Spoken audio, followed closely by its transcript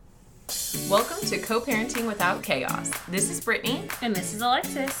Welcome to Co-Parenting Without Chaos. This is Brittany. And this is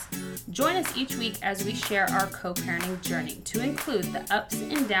Alexis. Join us each week as we share our co-parenting journey to include the ups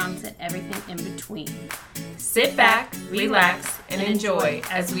and downs and everything in between. Sit back, relax, and enjoy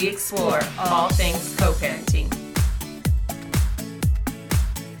as we explore all things co-parenting.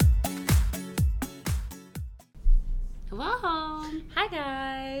 Hello. Hi,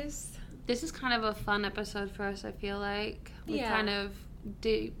 guys. This is kind of a fun episode for us, I feel like. We Yeah. kind of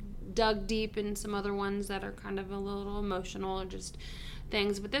dug deep in some other ones that are kind of a little emotional or just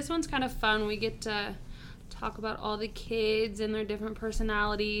things. But this one's kind of fun. We get to talk about all the kids and their different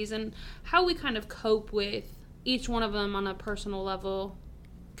personalities and how we kind of cope with each one of them on a personal level.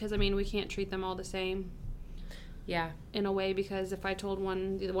 Because, I mean, we can't treat them all the same. Yeah. In a way, because if I told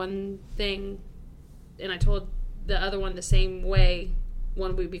one thing and I told the other one the same way,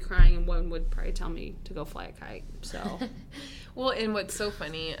 one would be crying and one would probably tell me to go fly a kite. So... Well, and what's so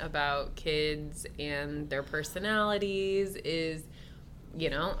funny about kids and their personalities is,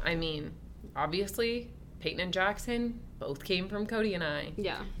 obviously, Peyton and Jackson both came from Cody and I.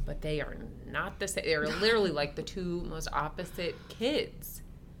 Yeah. But they are not the same. They're literally like the two most opposite kids.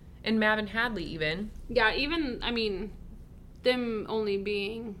 And Mav and Hadley even. Yeah, even, them only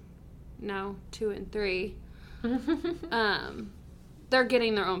being now 2 and 3, they're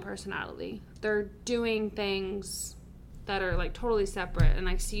getting their own personality. They're doing things that are like totally separate, and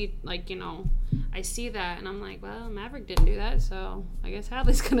I see I see that and I'm like, well, Maverick didn't do that, so I guess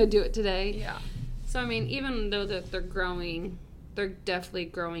Hadley's gonna do it today. Yeah. So even though that they're growing, they're definitely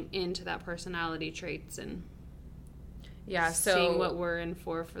growing into that personality traits and seeing what we're in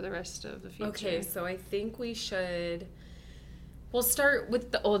for the rest of the future. Okay, so I think we'll start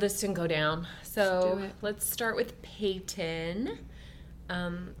with the oldest and go down. So let's start with Peyton.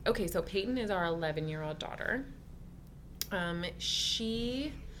 Okay, so Peyton is our 11-year-old daughter.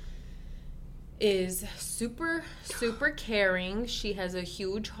 She is super, super caring. She has a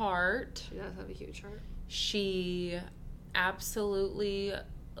huge heart. She does have a huge heart. She absolutely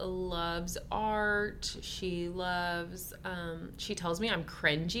loves art. She loves, she tells me I'm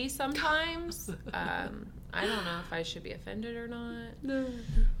cringy sometimes. I don't know if I should be offended or not.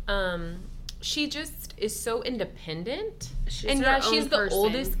 No. She just is so independent. She's the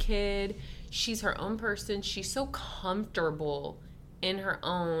oldest kid. She's her own person. She's so comfortable in her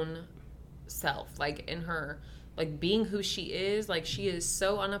own self, like in her, like being who she is. Like she is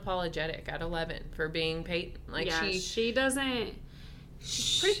so unapologetic at 11 for being Peyton. Like she doesn't.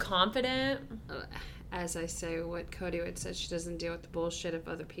 She's pretty confident. As I say, what Cody would say, she doesn't deal with the bullshit of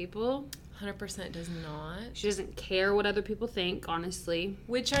other people. 100% does not. She doesn't care what other people think, honestly.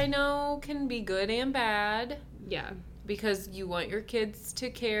 Which I know can be good and bad. Yeah. Because you want your kids to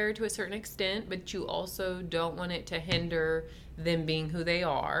care to a certain extent, but you also don't want it to hinder them being who they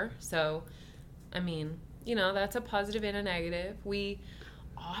are. So, that's a positive and a negative. We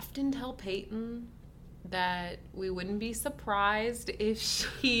often tell Peyton that we wouldn't be surprised if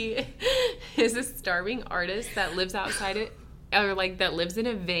she is a starving artist that lives outside it, or that lives in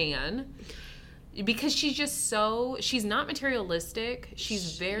a van. Because she's she's not materialistic.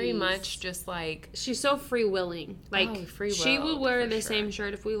 She's very much just she's so free-willing. Free will. She would wear the same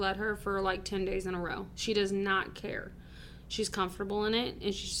shirt if we let her for 10 days in a row. She does not care. She's comfortable in it,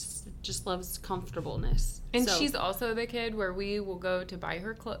 and she just loves comfortableness. And she's also the kid where we will go to buy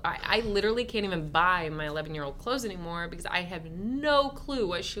her clothes. I literally can't even buy my 11-year-old clothes anymore because I have no clue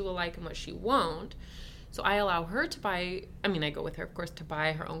what she will like and what she won't. So I allow her to buy, I go with her, of course, to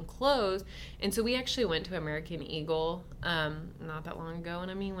buy her own clothes. And so we actually went to American Eagle not that long ago.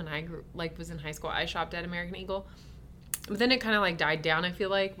 And when I was in high school, I shopped at American Eagle. But then it kind of died down, I feel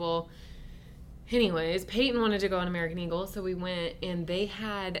like. Well, anyways, Peyton wanted to go on American Eagle. So we went, and they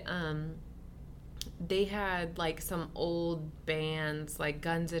had some old bands like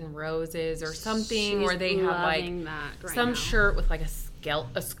Guns N' Roses or something. She's where they have some shirt with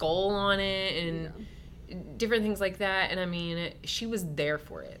a skull on it and... Yeah. Different things like that, and she was there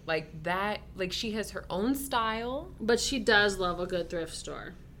for it. She has her own style. But she does love a good thrift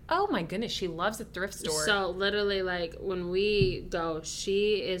store. Oh my goodness, she loves a thrift store. So literally, when we go,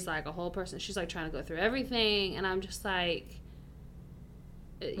 she is a whole person. She's trying to go through everything, and I'm just we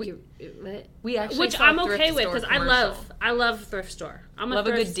actually, which I'm okay with because I love thrift store. A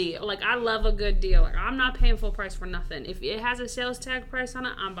good deal. I love a good deal. I'm not paying full price for nothing. If it has a sales tag price on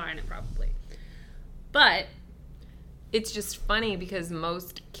it, I'm buying it probably. But it's just funny because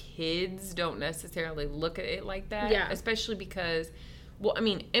most kids don't necessarily look at it like that. Yeah. Especially because,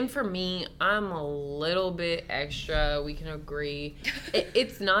 and for me, I'm a little bit extra. We can agree.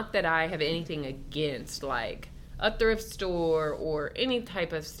 It's not that I have anything against, a thrift store or any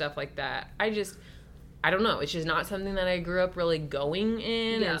type of stuff like that. I don't know. It's just not something that I grew up really going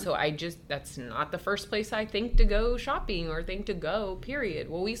in. Yeah. And so that's not the first place I think to go shopping or think to go, period.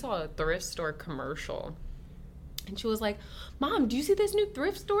 Well, we saw a thrift store commercial. And she was like, Mom, do you see this new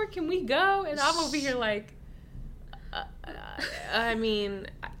thrift store? Can we go? And I'm over here like, I mean,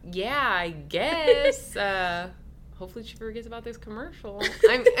 yeah, I guess. Hopefully she forgets about this commercial.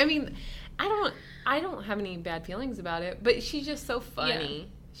 I mean, I don't have any bad feelings about it, but she's just so funny. Yeah.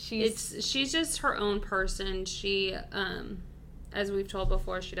 She's just her own person. She, as we've told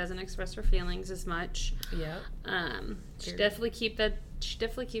before, she doesn't express her feelings as much. Yeah. She definitely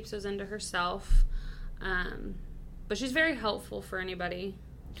keeps those into herself. But she's very helpful for anybody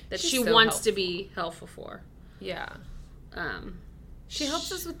that she wants to be helpful for. Yeah. She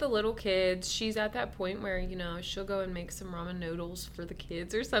helps us with the little kids. She's at that point where, she'll go and make some ramen noodles for the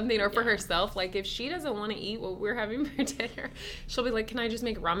kids or something, or for herself. Like, if she doesn't want to eat what we're having for dinner, she'll be like, can I just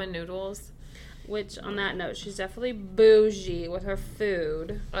make ramen noodles? Which, on that note, she's definitely bougie with her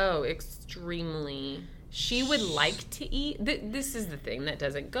food. Oh, extremely. She would like to eat. This is the thing that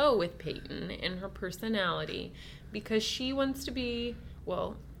doesn't go with Peyton and her personality, because she wants to be,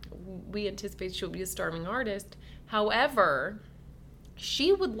 well, we anticipate she'll be a starving artist. However,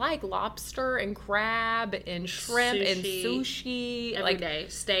 she would like lobster and crab and shrimp and sushi. Every day.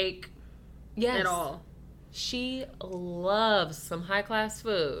 Steak. Yes. At all. She loves some high-class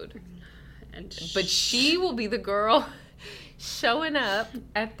food. But she will be the girl showing up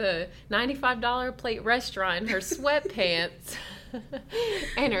at the $95 plate restaurant in her sweatpants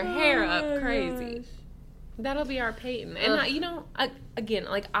and her hair up crazy. Gosh. That'll be our Peyton. And, again,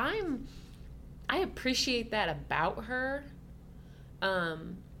 like, I appreciate that about her.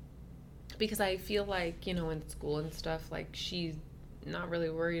 Because I feel like, in school and stuff, like, she's not really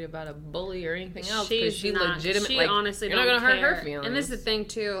worried about a bully or anything else. Because she legitimately, like, honestly you're not going to hurt her feelings. And this is the thing,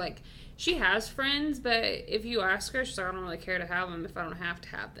 too, like, she has friends, but if you ask her, she's like, I don't really care to have them if I don't have to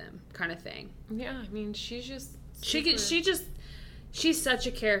have them, kind of thing. Yeah, I mean, she's just... She's such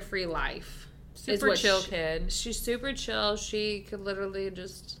a carefree life. Super chill kid. She's super chill. She could literally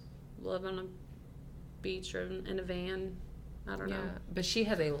just live on a beach or in a van. I don't know. But she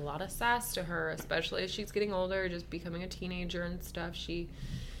has a lot of sass to her, especially as she's getting older, just becoming a teenager and stuff.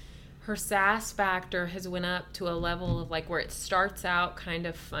 Her sass factor has went up to a level of, like, where it starts out kind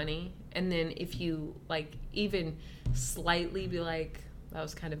of funny, and then if you, like, even slightly be like, that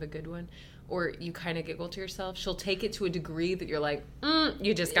was kind of a good one, or you kind of giggle to yourself, she'll take it to a degree that you're like,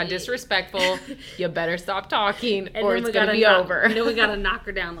 you just got disrespectful, you better stop talking, or it's going to be over. We got to knock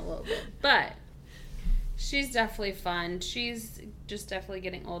her down a little bit. But she's definitely fun. She's just definitely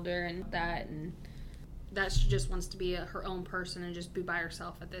getting older and that she just wants to be her own person and just be by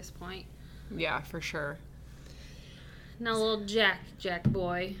herself at this point. Yeah, for sure. Now little Jack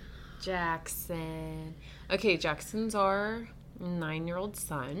boy. Jackson. Okay, Jackson's our 9-year-old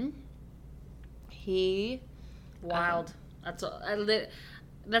son. He... Wild.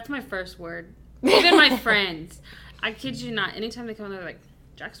 That's my first word. Even my friends. I kid you not. Anytime they come in, they're like,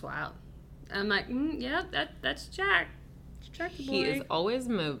 Jack's wild. I'm like, yeah, that's Jack. It's Jacky boy. He is always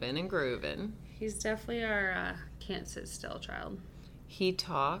moving and grooving. He's definitely our can't sit still child. He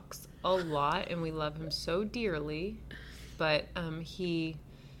talks a lot, and we love him so dearly. But he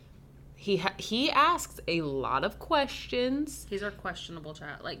asks a lot of questions. He's our questionable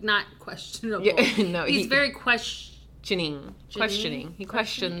child. Like, not questionable. Yeah, no, he's very questioning. He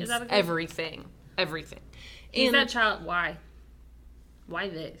questions everything. He's that child. Why? Why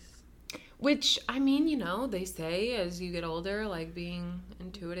this? Which, I mean, they say as you get older, like, being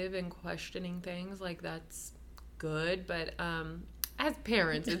intuitive and questioning things, like, that's good. But as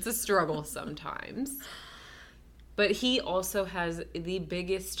parents, it's a struggle sometimes. But he also has the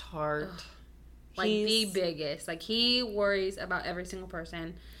biggest heart. The biggest. Like, he worries about every single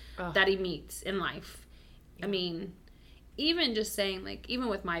person that he meets in life. Yeah. I mean, even just saying, like, even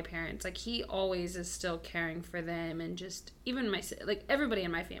with my parents, like, he always is still caring for them. And just, even everybody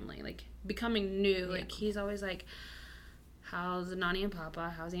in my family, like, becoming new. Yeah. Like, he's always like, how's Nani and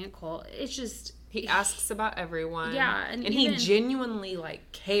Papa? How's Aunt Cole? It's just... He asks about everyone. Yeah. And he genuinely,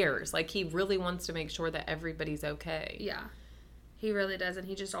 like, cares. Like, he really wants to make sure that everybody's okay. Yeah. He really does. And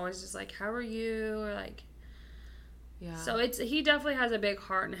he just always just like, how are you? Or like... Yeah. So he definitely has a big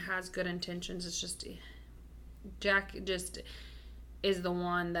heart and has good intentions. It's just... Jack just is the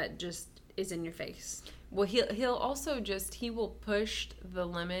one that just is in your face. Well, he'll also he will push the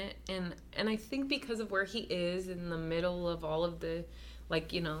limit. And I think because of where he is in the middle of all of the,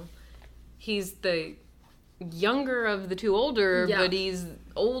 like, he's the younger of the two older, Yeah. but he's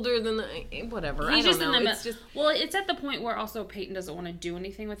older than whatever. He's I just don't know. in the It's just well, it's at the point where also Peyton doesn't want to do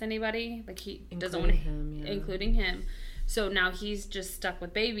anything with anybody. Like he doesn't Including want to, him, yeah. including him. So now he's just stuck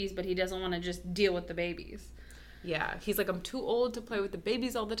with babies, but he doesn't want to just deal with the babies. yeah. He's like, I'm too old to play with the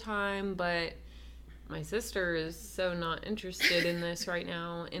babies all the time, but my sister is so not interested in this right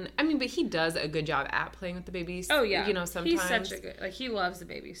now. And I mean, but he does a good job at playing with the babies. Oh yeah, You know, sometimes. he's such a good he loves the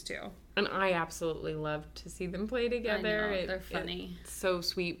babies too. And I absolutely love to see them play together. I know, they're funny. It's so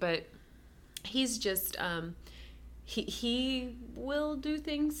sweet, but he's just he will do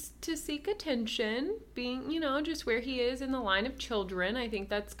things to seek attention, being, you know, just where he is in the line of children. I think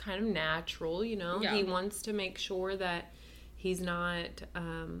that's kind of natural, you know. Yeah. He wants to make sure that he's not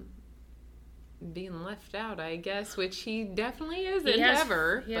being left out, I guess, which he definitely isn't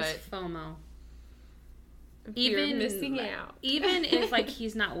ever. He has but FOMO. Even missing out. Even if like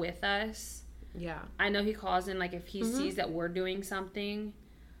he's not with us, Yeah. I know he calls in like if he Mm-hmm. sees that we're doing something,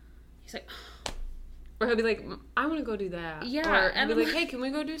 he's like, Or he'll be like, I want to go do that. Yeah, Or he'll and be I'm like, like- hey, can we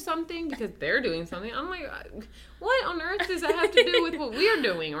go do something? Because they're doing something. I'm like, what on earth does that have to do with what we're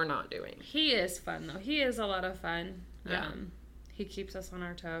doing or not doing? he is fun though. He is a lot of fun. Yeah. He keeps us on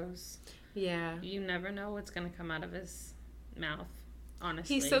our toes. Yeah. You never know what's gonna come out of his mouth.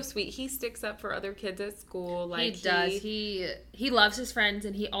 Honestly, He's so sweet. He sticks up for other kids at school. Like he does. He loves his friends,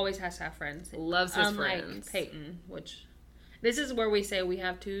 and he always has to have friends. loves his Unlike friends. Peyton, which this is where we say we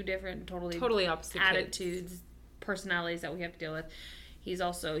have two different, totally opposite attitudes, personalities that we have to deal with.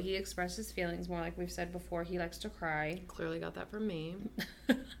 He expresses feelings more, like we've said before. He likes to cry, kids. Clearly got that from me.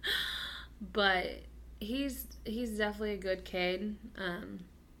 but he's definitely a good kid.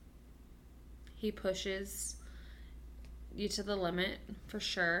 He pushes you to the limit for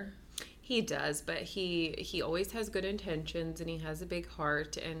sure. He does, but he always has good intentions and he has a big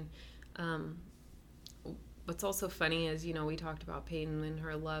heart. And what's also funny is, you know, we talked about Peyton and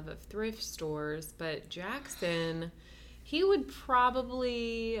her love of thrift stores, but Jackson, he would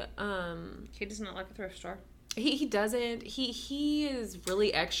probably He does not like a thrift store. he doesn't he is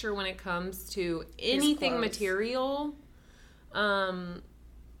really extra when it comes to anything clothes. material.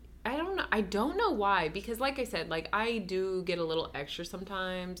 I don't know why, because like I said, like I do get a little extra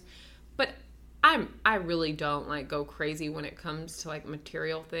sometimes, but I really don't like go crazy when it comes to like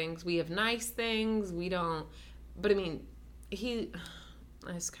material things. We have nice things, we don't, but I mean,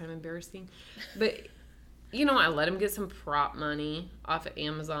 that's kind of embarrassing, but you know, I let him get some prop money off of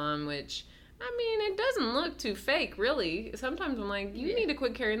Amazon, which, I mean, it doesn't look too fake, really. Sometimes I'm like, you need to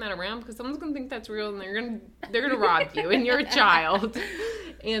quit carrying that around because someone's gonna think that's real and they're gonna rob you, and you're a child.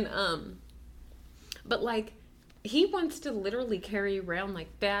 And but like, he wants to literally carry around like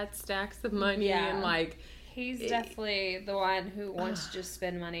fat stacks of money Yeah. and like He's definitely the one who wants to just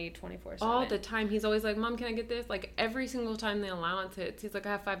spend money 24/7. all the time. He's always like, Mom, can I get this? Like every single time the allowance hits, he's like, I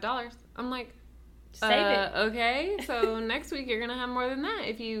have $5. I'm like, Save it. Okay, so next week you're gonna have more than that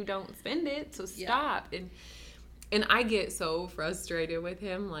if you don't spend it. So stop. And I get so frustrated with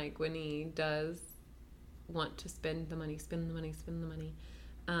him, like when he does want to spend the money.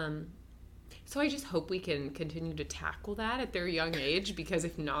 So I just hope we can continue to tackle that at their young age, because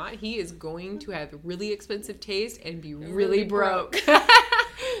if not, he is going to have really expensive taste and be really broke.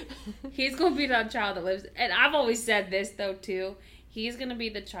 He's going to be that child that lives... And I've always said this, though, too. He's going to be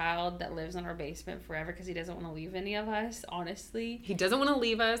the child that lives in our basement forever because he doesn't want to leave any of us, honestly. He doesn't want to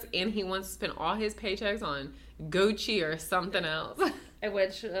leave us, and he wants to spend all his paychecks on Gucci or something else.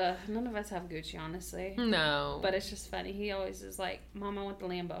 Which, none of us have Gucci, honestly. No. But it's just funny. He always is like, Mom, I want the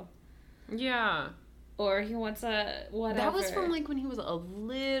Lambo. Yeah. Or he wants a whatever. That was from like when he was a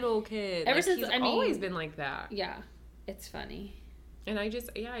little kid. Ever Like, since, he's I mean- always been like that. Yeah. It's funny. And I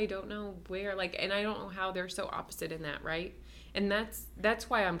don't know where, like, and I don't know how they're so opposite in that, right? And that's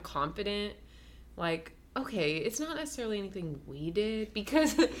why I'm confident, like, okay, it's not necessarily anything we did,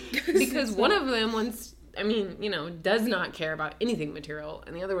 because one of them does not care about anything material,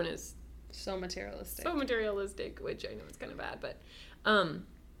 and the other one is So materialistic. so materialistic, which I know is kind of bad, but And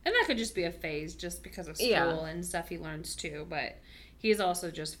that could just be a phase just because of school Yeah. and stuff he learns too. But he's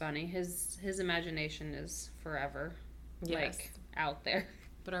also just funny. His imagination is forever. Yes. Like, out there.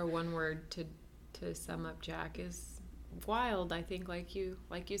 But our one word to sum up Jack is wild. I think, like you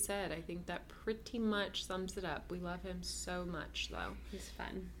said, I think that pretty much sums it up. We love him so much, though. He's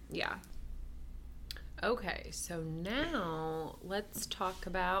fun. Yeah. Okay, so now let's talk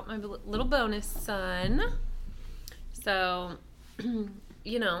about my little bonus son. So,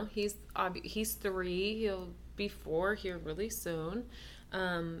 you know, he's 3. He'll be 4 here really soon.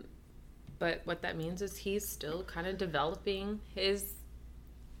 But what that means is he's still kind of developing his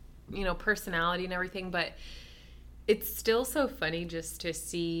personality and everything, but it's still so funny just to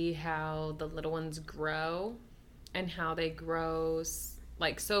see how the little ones grow and how they grow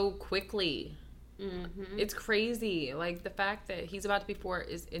like so quickly. Mm-hmm. It's crazy. Like the fact that he's about to be 4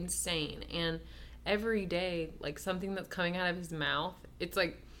 is insane. And every day, like something that's coming out of his mouth, it's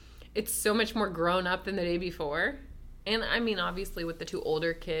like, it's so much more grown up than the day before. And I mean, obviously with the 2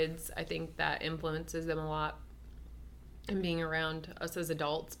 older kids, I think that influences them a lot and being around us as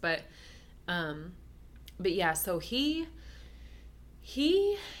adults. But yeah, so he's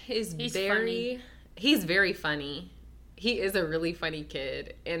very funny. He is a really funny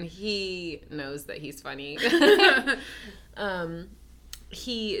kid, and he knows that he's funny.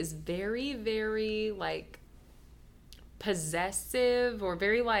 He is very, very, like, possessive or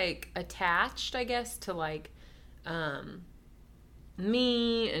very, like, attached, I guess, to, like,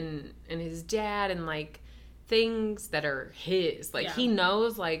 me and his dad and, like, things that are his. Like, he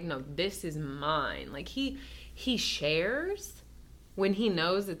knows, like, no, this is mine. Like, he shares when he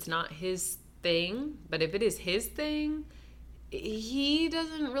knows it's not his thing, but if it is his thing, he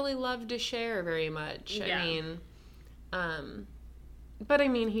doesn't really love to share very much. I mean, but I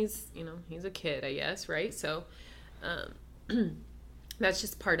mean, he's a kid, I guess, right? So, that's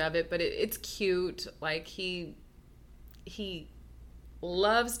just part of it, but it's cute. Like, he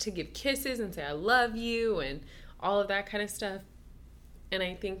loves to give kisses and say, I love you, and all of that kind of stuff. And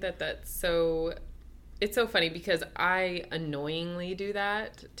I think that it's so funny because I annoyingly do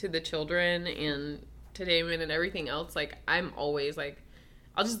that to the children and to Damon and everything else. Like, I'm always like,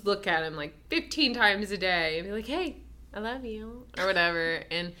 I'll just look at him like 15 times a day and be like, hey, I love you, or whatever.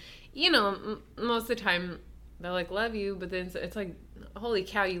 And, most of the time they're like, love you, but then it's like, holy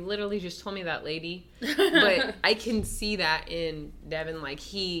cow, you literally just told me that, lady. But I can see that in Devin. Like,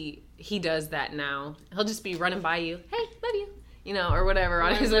 he does that now. He'll just be running by you, hey, love you, or whatever,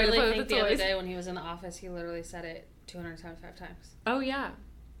 on his way to play with the toys. The other toys. day when he was in the office, he literally said it 275 times. Oh, yeah.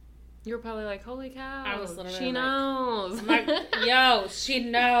 You were probably like, holy cow, I was literally she knows. I'm like, yo, she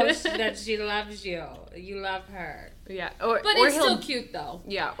knows that she loves you. You love her. Yeah. But it's still cute, though.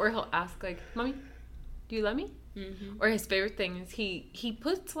 Yeah, or he'll ask, like, Mommy, do you love me? Mm-hmm. Or his favorite thing is he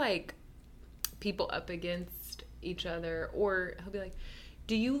puts, like, people up against each other. Or he'll be like,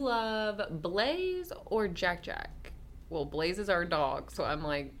 do you love Blaze or Jack Jack? Well, Blaze is our dog, so I'm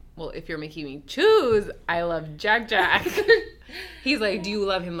like, well, if you're making me choose, I love Jack Jack. He's like, do you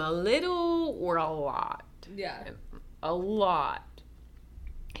love him a little or a lot? Yeah. A lot.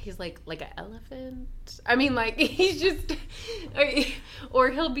 He's like an elephant. I mean, like, he's just,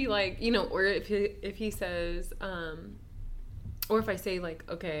 or he'll be like, or if he says, or if I say, like,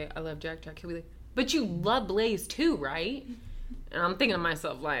 okay, I love Jack Jack, he'll be like, but you love Blaze too, right? And I'm thinking to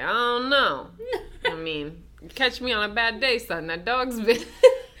myself, like, I don't know. I mean, catch me on a bad day, son. That dog's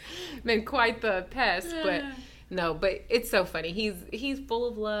been quite the pest, but no, but it's so funny. He's full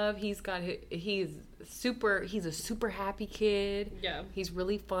of love. He's a super happy kid. Yeah. He's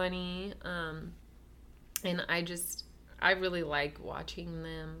really funny. And I really like watching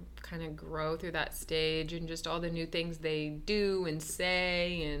them kind of grow through that stage and just all the new things they do and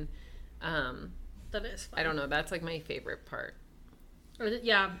say, and that is fun. I don't know, that's like my favorite part.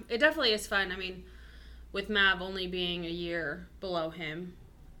 Yeah, it definitely is fun. I mean, with Mav only being a year below him,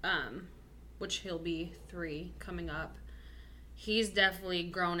 which he'll be 3 coming up, he's definitely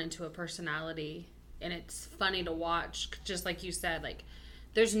grown into a personality, and it's funny to watch. Just like you said, like,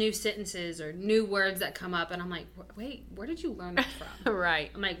 there's new sentences or new words that come up, and I'm like, wait, where did you learn that from?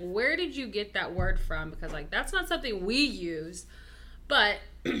 Right. I'm like, where did you get that word from? Because, like, that's not something we use. But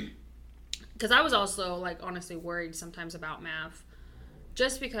because I was also, like, honestly worried sometimes about Mav,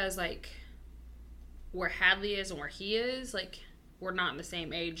 just because, like, where Hadley is and where he is, like, we're not in the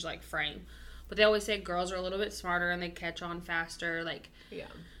same age, like, frame. But they always say girls are a little bit smarter and they catch on faster, like, yeah.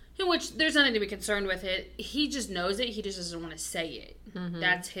 In which there's nothing to be concerned with it. He just knows it. He just doesn't want to say it. Mm-hmm.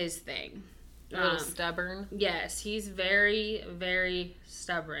 That's his thing. A little stubborn. Yes, he's very, very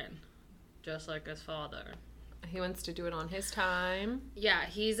stubborn, just like his father. He wants to do it on his time. Yeah,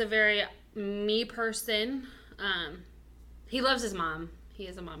 he's a very me person. He loves his mom. He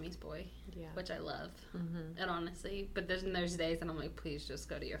is a mommy's boy, yeah, which I love. Mm-hmm. And honestly, but there's days that I'm like, please just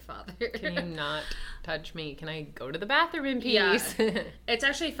go to your father. Can you not touch me? Can I go to the bathroom in peace? Yeah. It's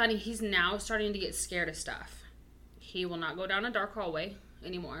actually funny. He's now starting to get scared of stuff. He will not go down a dark hallway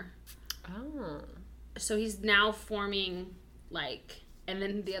anymore. Oh. So he's now forming, like, and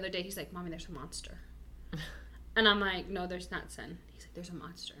then the other day he's like, Mommy, there's a monster. And I'm like, no, there's not, son. He's like, there's a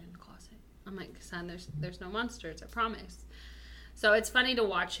monster in the closet. I'm like, son, there's no monsters, I promise. So it's funny to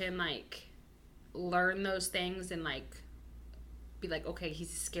watch him, like, learn those things and, like, be like, okay, he's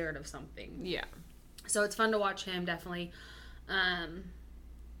scared of something. Yeah. So it's fun to watch him, definitely.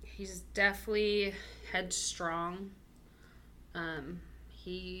 He's definitely headstrong.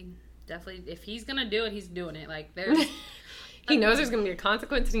 He definitely, if he's gonna do it, he's doing it. Like, there's... He knows there's gonna be a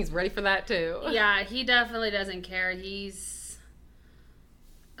consequence, and he's ready for that, too. Yeah, he definitely doesn't care. He's...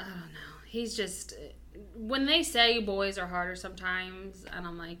 I don't know. He's just... When they say boys are harder sometimes, and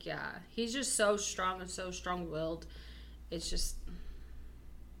I'm like, yeah, he's just so strong and so strong-willed. It's just...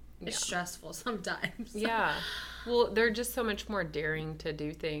 It's stressful sometimes. Yeah. Well, they're just so much more daring to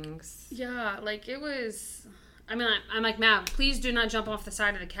do things. Yeah, like, it was... I mean, I'm like, Ma'am, please do not jump off the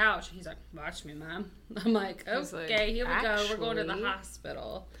side of the couch. And he's like, watch me, Ma'am. I'm like, okay, here we go. We're going to the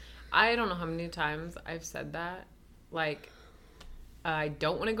hospital. I don't know how many times I've said that. Like, I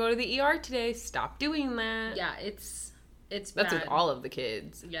don't want to go to the ER today. Stop doing that. Yeah, it's That's bad. with all of the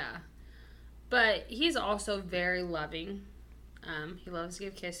kids. Yeah. But he's also very loving. He loves to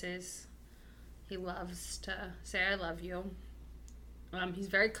give kisses. He loves to say, I love you. He's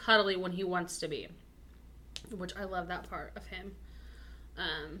very cuddly when he wants to be, which I love that part of him.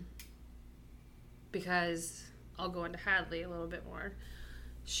 Because I'll go into Hadley a little bit more.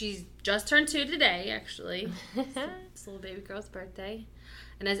 She's just turned 2 today, actually. It's little baby girl's birthday.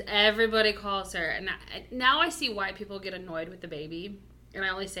 And as everybody calls her, and now I see why people get annoyed with the baby. And I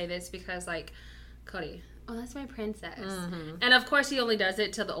only say this because, like, Cody, oh, that's my princess. Mm-hmm. And of course he only does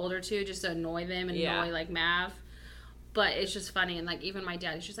it to the older two just to annoy them and annoy, like, Mav. But it's just funny. And, like, even my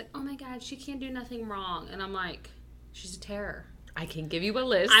dad, he's just like, oh, my God, she can't do nothing wrong. And I'm like, she's a terror. I can give you a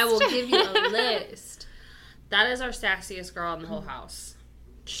list. I will give you a list. That is our sassiest girl in the whole house.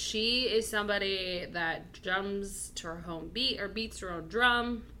 She is somebody that drums to her own beat or beats her own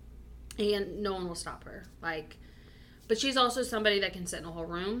drum, and no one will stop her. Like, but she's also somebody that can sit in a whole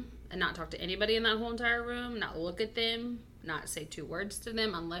room and not talk to anybody in that whole entire room, not look at them, not say 2 words to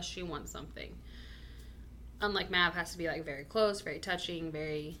them unless she wants something. Unlike Mav, has to be like very close, very touching,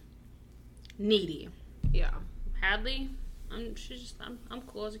 very needy. Yeah. Hadley, I'm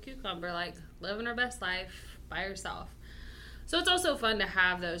cool as a cucumber, like living her best life by herself. So it's also fun to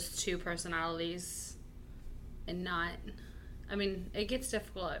have those 2 personalities and not... I mean, it gets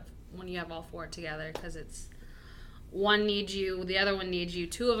difficult when you have all 4 together because it's... One needs you, the other one needs you.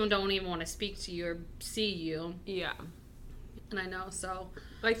 2 of them don't even want to speak to you or see you. Yeah. And I know, so...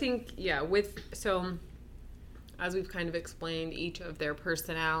 I think, yeah, so, as we've kind of explained, each of their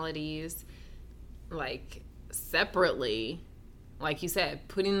personalities, like, separately... Like you said,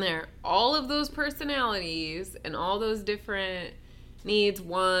 putting there all of those personalities and all those different needs,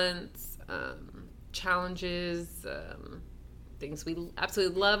 wants, challenges, things we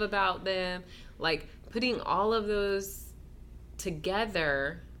absolutely love about them. Like, putting all of those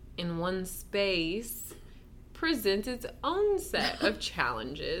together in one space presents its own set of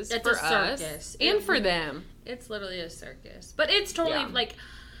challenges for us and for them. It's literally a circus. But it's totally, like,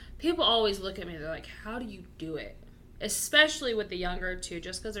 people always look at me, they're like, how do you do it? Especially with the younger two,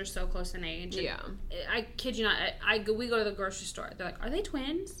 just because they're so close in age. And I kid you not, we go to the grocery store. They're like, are they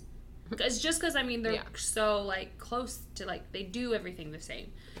twins? Because I mean, they're so, like, close to, like, they do everything the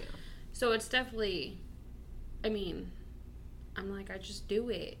same. Yeah. So it's definitely, I mean, I'm like, I just do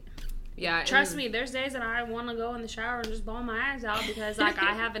it. Yeah. Trust me, there's days that I want to go in the shower and just bawl my eyes out because, like,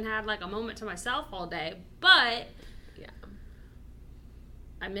 I haven't had, like, a moment to myself all day. But,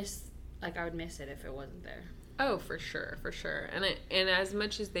 I would miss it if it wasn't there. Oh, for sure. And as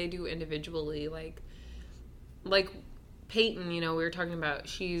much as they do individually, like Peyton, we were talking about,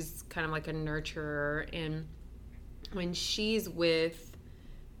 she's kind of like a nurturer, and when she's with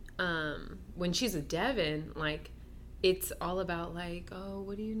Devin, like, it's all about, like, oh,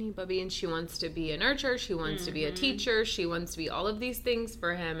 what do you need, Bubby? And she wants to be a nurturer, she wants to be a teacher, she wants to be all of these things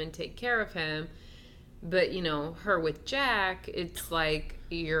for him and take care of him. But, her with Jack, it's like,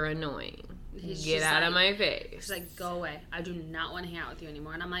 you're annoying. Get out of my face. She's like, go away. I do not want to hang out with you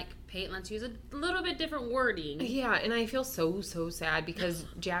anymore. And I'm like, Peyton, let's use a little bit different wording. Yeah, and I feel so sad because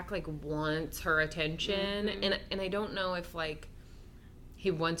Jack, like, wants her attention. And I don't know if, like, he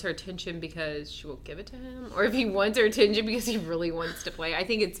wants her attention because she won't give it to him, or if he wants her attention because he really wants to play. I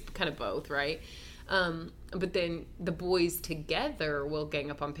think it's kind of both, right? But then the boys together will gang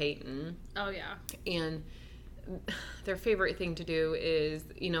up on Peyton. Oh, yeah. And their favorite thing to do is,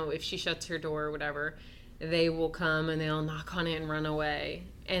 if she shuts her door or whatever, they will come and they'll knock on it and run away.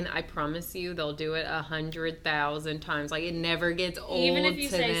 And I promise you, they'll do it 100,000 times. Like, it never gets old. Even if you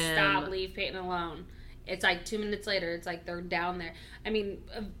to say, them. Stop, leave Peyton alone, it's like 2 minutes later, it's like they're down there. I mean,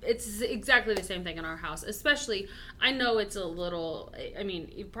 it's exactly the same thing in our house. Especially, I know it's a little, I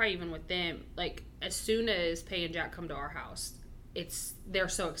mean, probably even with them, like, as soon as Pey and Jack come to our house, they're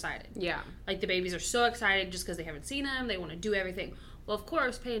so excited. Yeah. Like, the babies are so excited just because they haven't seen them. They want to do everything. Well, of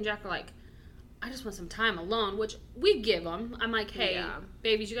course, Pay and Jack are like, I just want some time alone, which we give them. I'm like, hey,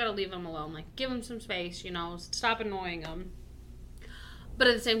 babies, you got to leave them alone. Like, give them some space, stop annoying them. But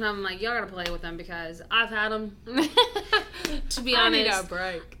at the same time, I'm like, y'all got to play with them because I've had them. To be honest. I need a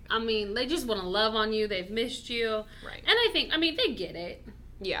break. I mean, they just want to love on you. They've missed you. Right. And I think, they get it.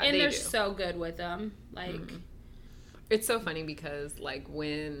 Yeah, and they're do. So good with them. Like, it's so funny because, like,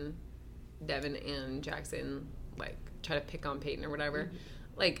 when Devin and Jackson, like, try to pick on Peyton or whatever,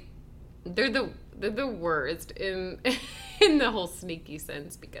 like, they're the worst in the whole sneaky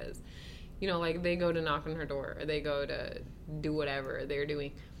sense because, like, they go to knock on her door or they go to do whatever they're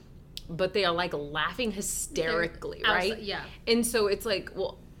doing, but they are, like, laughing hysterically, right? Yeah. And so it's like,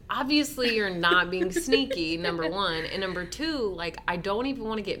 well, obviously you're not being sneaky, number one, and number two, like, I don't even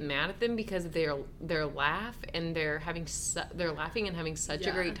want to get mad at them because they're laugh and they're laughing and having such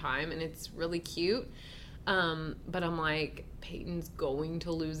a great time, and it's really cute. But I'm like, Peyton's going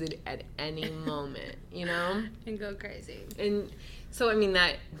to lose it at any moment, and go crazy. And so I mean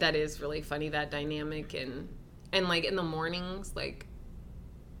that is really funny, that dynamic, and like in the mornings, like,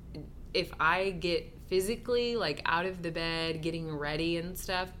 if I get physically, like, out of the bed, getting ready and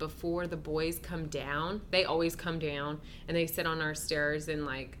stuff before the boys come down, they always come down and they sit on our stairs and,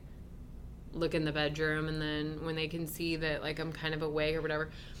 like, look in the bedroom, and then when they can see that, like, I'm kind of awake or whatever,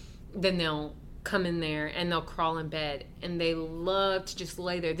 then they'll come in there and they'll crawl in bed, and they love to just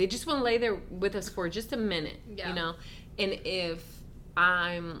lay there. They just want to lay there with us for just a minute, and if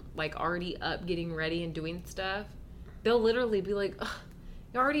I'm, like, already up getting ready and doing stuff, they'll literally be like, ugh,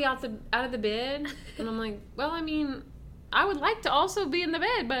 you're already out of the bed? And I'm like, well, I mean, I would like to also be in the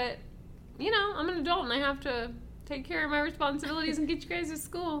bed, but, I'm an adult and I have to take care of my responsibilities and get you guys to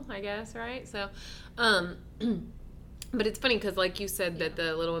school, I guess, right? So, but it's funny because, like you said, that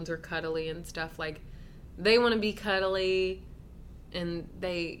the little ones are cuddly and stuff. Like, they want to be cuddly, and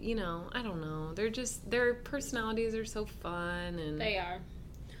they, I don't know. They're just, their personalities are so fun. And they are.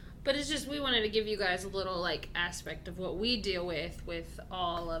 But it's just, we wanted to give you guys a little, like, aspect of what we deal with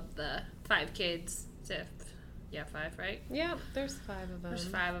all of the 5 kids. 5, right? Yeah, there's 5 of them. There's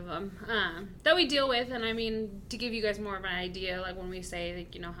 5 of them that we deal with. And, I mean, to give you guys more of an idea, like, when we say,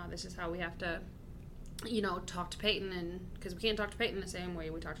 like, how this is how we have to, talk to Peyton, and because we can't talk to Peyton the same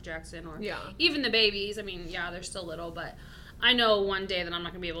way we talk to Jackson or even the babies. I mean, they're still little, but I know one day that I'm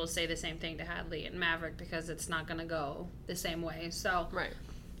not going to be able to say the same thing to Hadley and Maverick because it's not going to go the same way. So, right.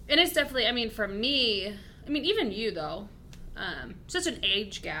 And it's definitely, I mean, for me, even you, though, such an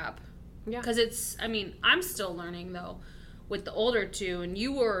age gap. Yeah. Because it's, I'm still learning, though, with the older 2, and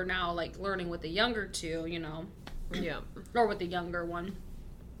you were now, like, learning with the younger 2, Yeah. Or with the younger one.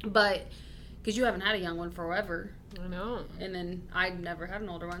 But, because you haven't had a young one forever. I know. And then I never had an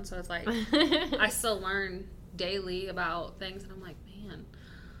older one, so it's like, I still learn daily about things, and I'm like, man,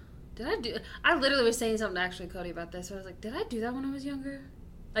 I literally was saying something to actually Cody about this, so I was like, did I do that when I was younger?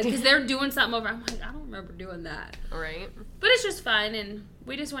 Like, because they're doing something over. I'm like, I don't remember doing that. All right. But it's just fun, and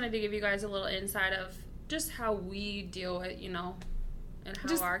we just wanted to give you guys a little insight of just how we deal with, and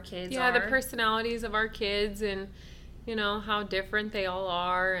how our kids are. Yeah, the personalities of our kids, and, how different they all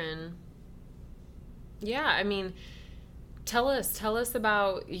are. And, yeah, I mean, tell us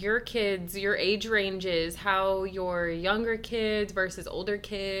about your kids, your age ranges, how your younger kids versus older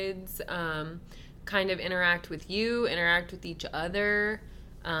kids kind of interact with you, interact with each other.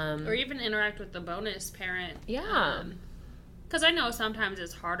 Or even interact with the bonus parent. Yeah. Because I know sometimes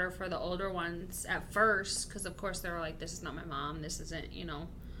it's harder for the older ones at first, because of course they're like, this is not my mom, this isn't,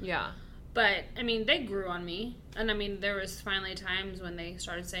 Yeah. But, they grew on me. And, there was finally times when they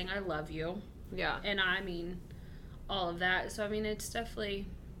started saying, I love you. Yeah. And, all of that. So, it's definitely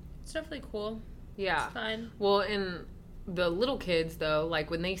cool. Yeah. It's fun. Well, and the little kids, though, like,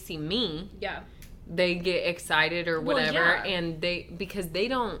 when they see me... Yeah. They get excited or whatever, well, and because they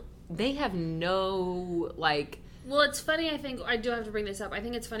have no, like... Well, it's funny, I think, I do have to bring this up. I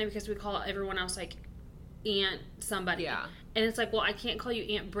think it's funny because we call everyone else, like, Aunt somebody. Yeah. And it's like, well, I can't call you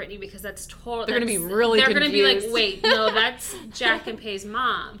Aunt Brittany because that's total... They're going to be really confused. They're going to be like, wait, no, that's Jack and Pay's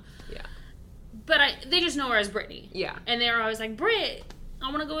mom. Yeah. But they just know her as Brittany. Yeah. And they're always like, Britt, I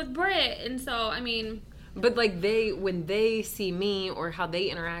want to go with Britt. And so, But, like, when they see me or how they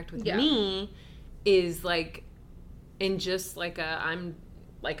interact with me... is like in just like I'm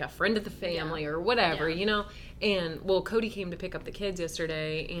like a friend of the family or whatever, and well, Cody came to pick up the kids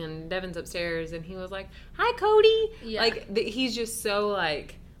yesterday, and Devin's upstairs, and he was like, hi, Cody. Like he's just so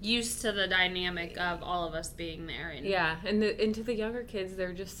like used to the dynamic of all of us being there. And and to the younger kids,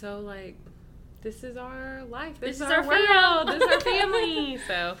 they're just so like this is our life. This is our our world. This is our family.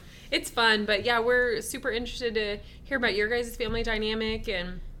 So it's fun. But yeah, we're super interested to hear about your guys' family dynamic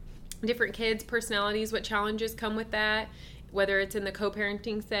and different kids' personalities, what challenges come with that, whether it's in the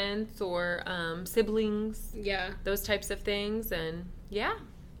co-parenting sense or siblings. Yeah. Those types of things. And yeah.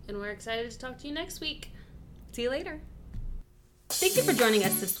 And we're excited to talk to you next week. See you later. Thank you for joining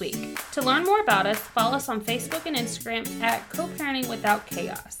us this week. To learn more about us, follow us on Facebook and Instagram at Co-Parenting Without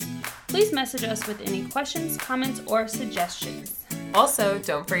Chaos. Please message us with any questions, comments, or suggestions. Also,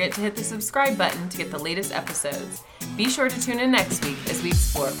 don't forget to hit the subscribe button to get the latest episodes. Be sure to tune in next week as we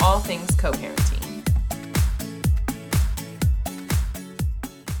explore all things co-parenting.